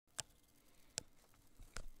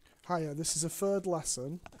Hiya, this is a third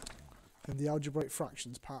lesson in the algebraic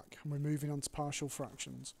fractions pack, and we're moving on to partial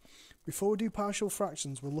fractions. Before we do partial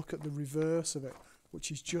fractions, we'll look at the reverse of it,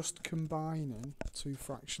 which is just combining two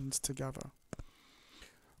fractions together.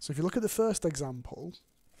 So if you look at the first example,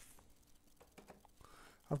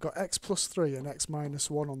 I've got x plus 3 and x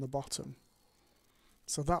minus 1 on the bottom.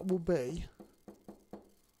 So that will be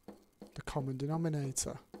the common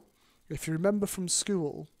denominator. If you remember from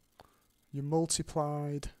school, you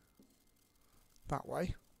multiplied that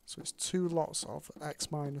way. So it's 2 lots of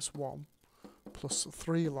x minus 1 plus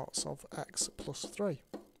 3 lots of x plus 3.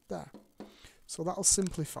 There. So that'll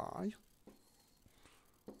simplify.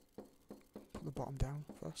 Put the bottom down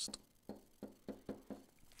first.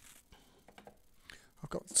 I've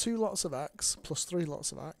got 2 lots of x plus 3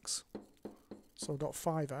 lots of x. So I've got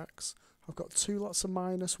 5x. I've got 2 lots of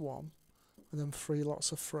minus 1 and then 3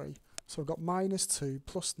 lots of 3. So I've got minus 2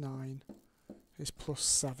 plus 9 is plus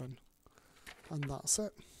 7. And that's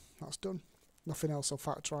it. That's done. Nothing else will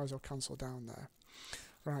factorise or cancel down there.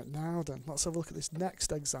 Right, now then, let's have a look at this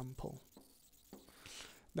next example.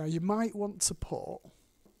 Now you might want to put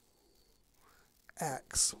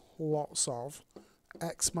x lots of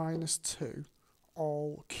x minus 2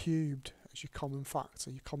 all cubed as your common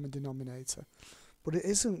factor, your common denominator. But it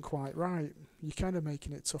isn't quite right. You're kind of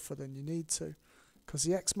making it tougher than you need to, because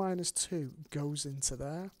the x minus 2 goes into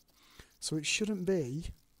there. So it shouldn't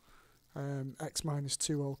be x minus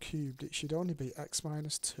 2 all cubed. It should only be x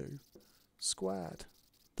minus 2 squared.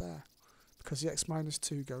 There. Because the x minus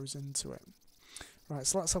 2 goes into it. Right,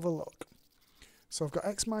 so let's have a look. So I've got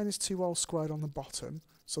x minus 2 all squared on the bottom.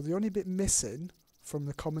 So the only bit missing from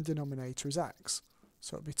the common denominator is x.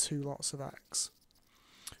 So it'll be 2 lots of x.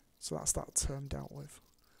 So that's that term dealt with.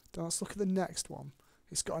 Then let's look at the next one.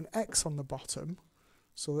 It's got an x on the bottom.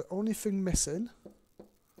 So the only thing missing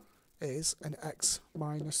is an x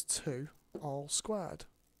minus 2 all squared.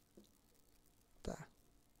 There.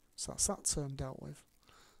 So that's that term dealt with.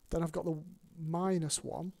 Then I've got the minus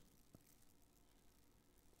 1.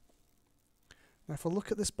 Now if I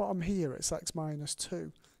look at this bottom here, it's x minus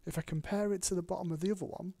 2. If I compare it to the bottom of the other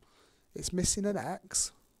one, it's missing an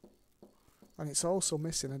x, and it's also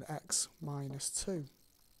missing an x minus 2.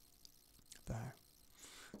 There.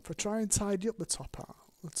 If I try and tidy up the top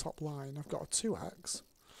line, I've got a 2x.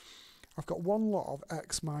 I've got 1 lot of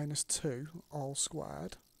x minus 2 all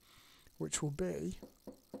squared, which will be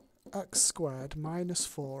x squared minus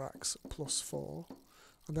 4x plus 4.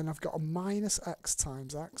 And then I've got a minus x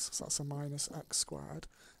times x, so that's a minus x squared,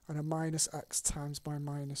 and a minus x times my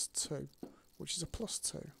minus 2, which is a plus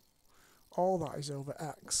 2. All that is over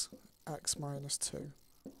x minus 2,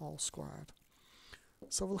 all squared.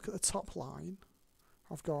 So have a look at the top line.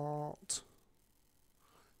 I've got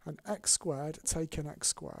an x squared, take an x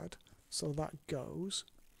squared, so that goes.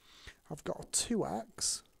 I've got a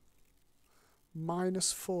 2x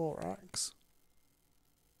minus 4x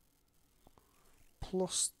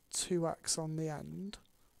plus 2x on the end,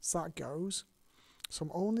 so that goes. So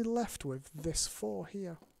I'm only left with this 4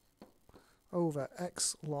 here, over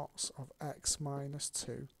x lots of x minus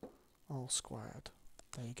 2 all squared.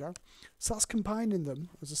 There you go. So that's combining them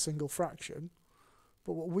as a single fraction,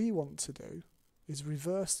 but what we want to do is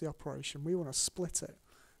reverse the operation. We want to split it,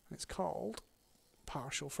 and it's called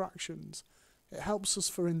partial fractions. It helps us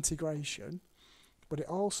for integration, but it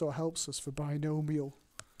also helps us for binomial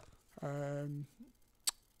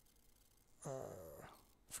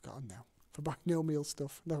forgotten now. For binomial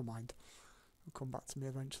stuff. Never mind. It'll come back to me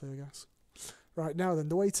eventually, I guess. Right, now then,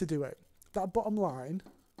 the way to do it. That bottom line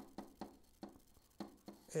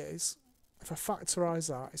is, if I factorise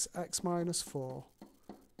that, it's x minus 4,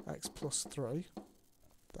 x plus 3.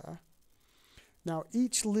 There. Now,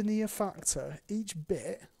 each linear factor, each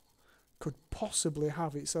bit, could possibly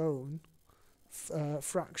have its own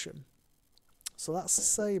fraction. So that's the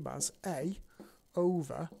same as a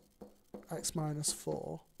over x minus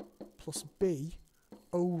 4 plus b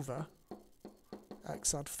over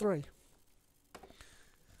x add 3.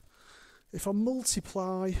 If I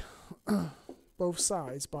multiply both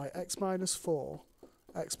sides by x minus 4,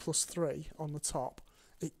 x plus 3 on the top,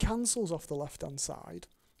 it cancels off the left hand side,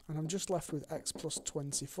 and I'm just left with x plus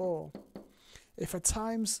 24. If I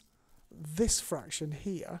times this fraction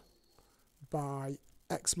here by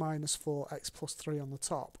x minus 4, x plus 3 on the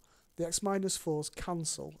top, the x minus 4's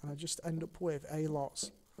cancel, and I just end up with a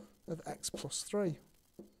lots of x plus 3.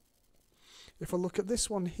 If I look at this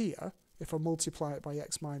one here, if I multiply it by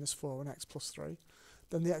x minus 4 and x plus 3,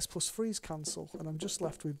 then the x plus 3's cancel, and I'm just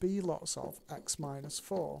left with b lots of x minus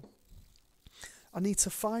 4. I need to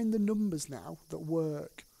find the numbers now that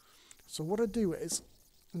work. So what I do is,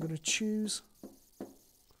 I'm going to choose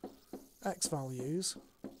x values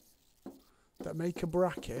that make a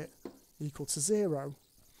bracket equal to 0.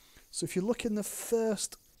 So if you look in the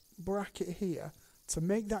first bracket here, to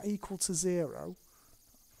make that equal to 0,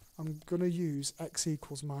 I'm going to use x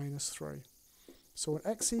equals minus 3. So when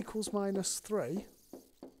x equals minus 3,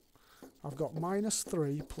 I've got minus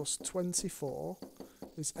 3 plus 24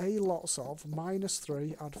 is a lots of minus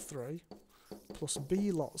 3 add 3 plus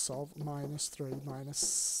b lots of minus 3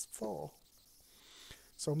 minus 4.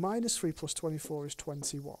 So minus 3 plus 24 is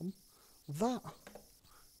 21. That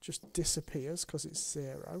just disappears because it's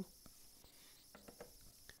 0.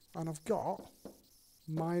 And I've got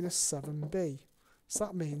minus 7b. So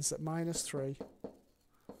that means that minus 3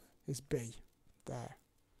 is b. There.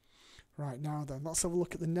 Right, now then, let's have a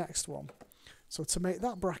look at the next one. So to make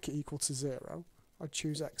that bracket equal to 0, I'd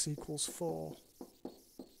choose x equals 4.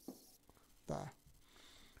 There.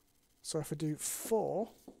 So if I do 4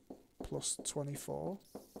 plus 24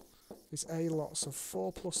 is a lots of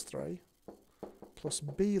 4 plus 3 plus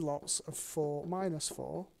b lots of 4 minus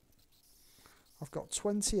 4. I've got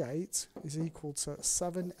 28 is equal to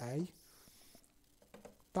 7a.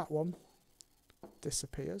 That one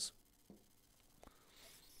disappears.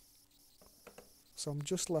 So I'm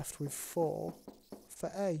just left with 4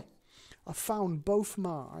 for a. I found both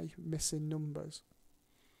my missing numbers.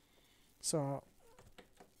 So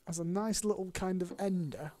as a nice little kind of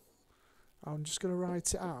ender, I'm just going to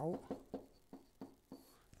write it out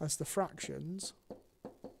as the fractions.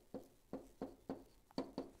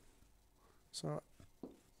 So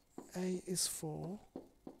a is 4.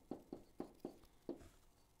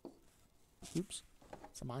 Oops,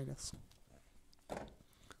 it's a minus.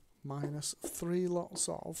 Minus 3 lots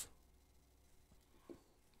of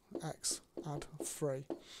x add 3.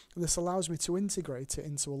 And this allows me to integrate it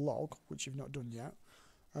into a log, which you've not done yet,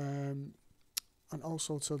 and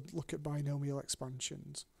also to look at binomial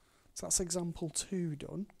expansions. So that's example 2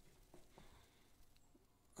 done.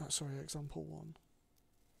 Sorry, example 1.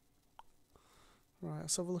 Right,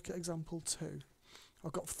 let's have a look at example 2.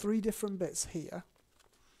 I've got 3 different bits here.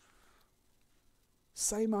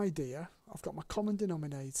 Same idea. I've got my common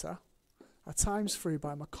denominator. I times through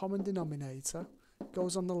by my common denominator.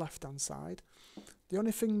 Goes on the left hand side. The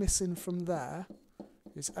only thing missing from there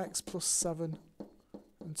is x plus 7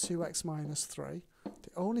 and 2x minus 3.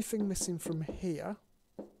 The only thing missing from here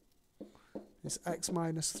is x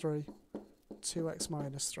minus 3, 2x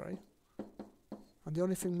minus 3. And the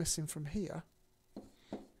only thing missing from here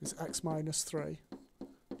is x minus 3,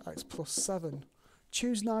 x plus 7.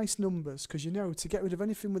 Choose nice numbers, because you know to get rid of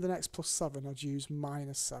anything with an x plus 7, I'd use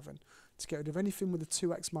minus 7. To get rid of anything with a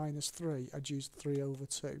 2x minus 3, I'd use 3 over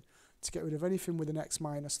 2. To get rid of anything with an x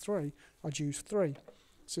minus 3, I'd use 3.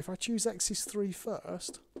 So if I choose x is 3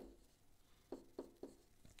 first,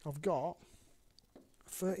 I've got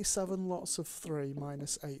 37 lots of 3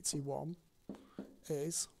 minus 81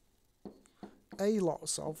 is a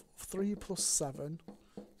lots of 3 plus 7,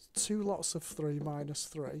 2 lots of 3 minus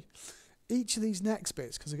 3. Each of these next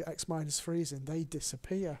bits, because I get x minus 3's in, they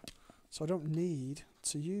disappear. So I don't need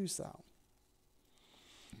to use that.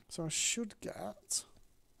 So I should get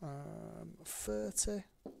 30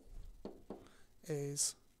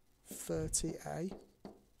 is 30a.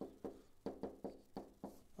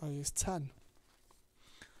 I use 10.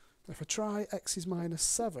 If I try x is minus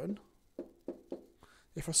 7,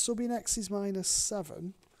 if I sub in x is minus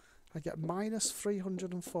 7, I get minus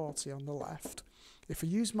 340 on the left. If I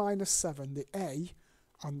use minus 7, the a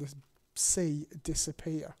and the c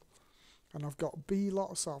disappear. And I've got b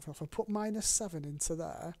lots of, if I put minus 7 into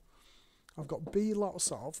there, I've got b lots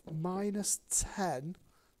of minus 10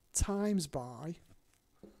 times by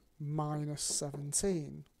minus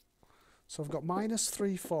 17. So I've got minus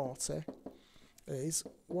 340 is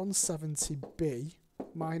 170b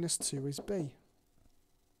minus 2 is b.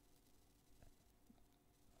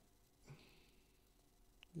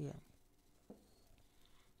 Yeah.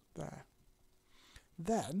 There.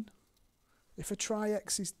 Then, if I try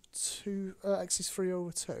x is 3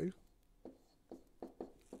 over 2,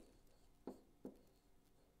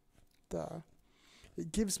 there,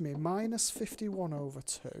 it gives me minus 51 over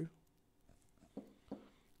 2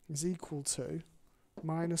 is equal to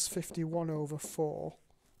minus 51 over 4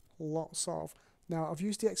 lots of. Now, I've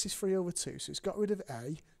used the x is 3 over 2, so it's got rid of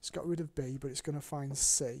a, it's got rid of b, but it's going to find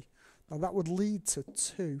c. Now, that would lead to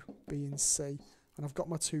 2 being c. And I've got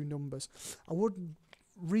my 2 numbers. I would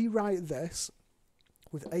rewrite this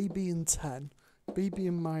with a being 10, b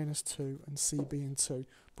being minus 2, and c being 2,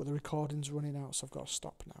 but the recording's running out, so I've got to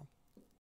stop now.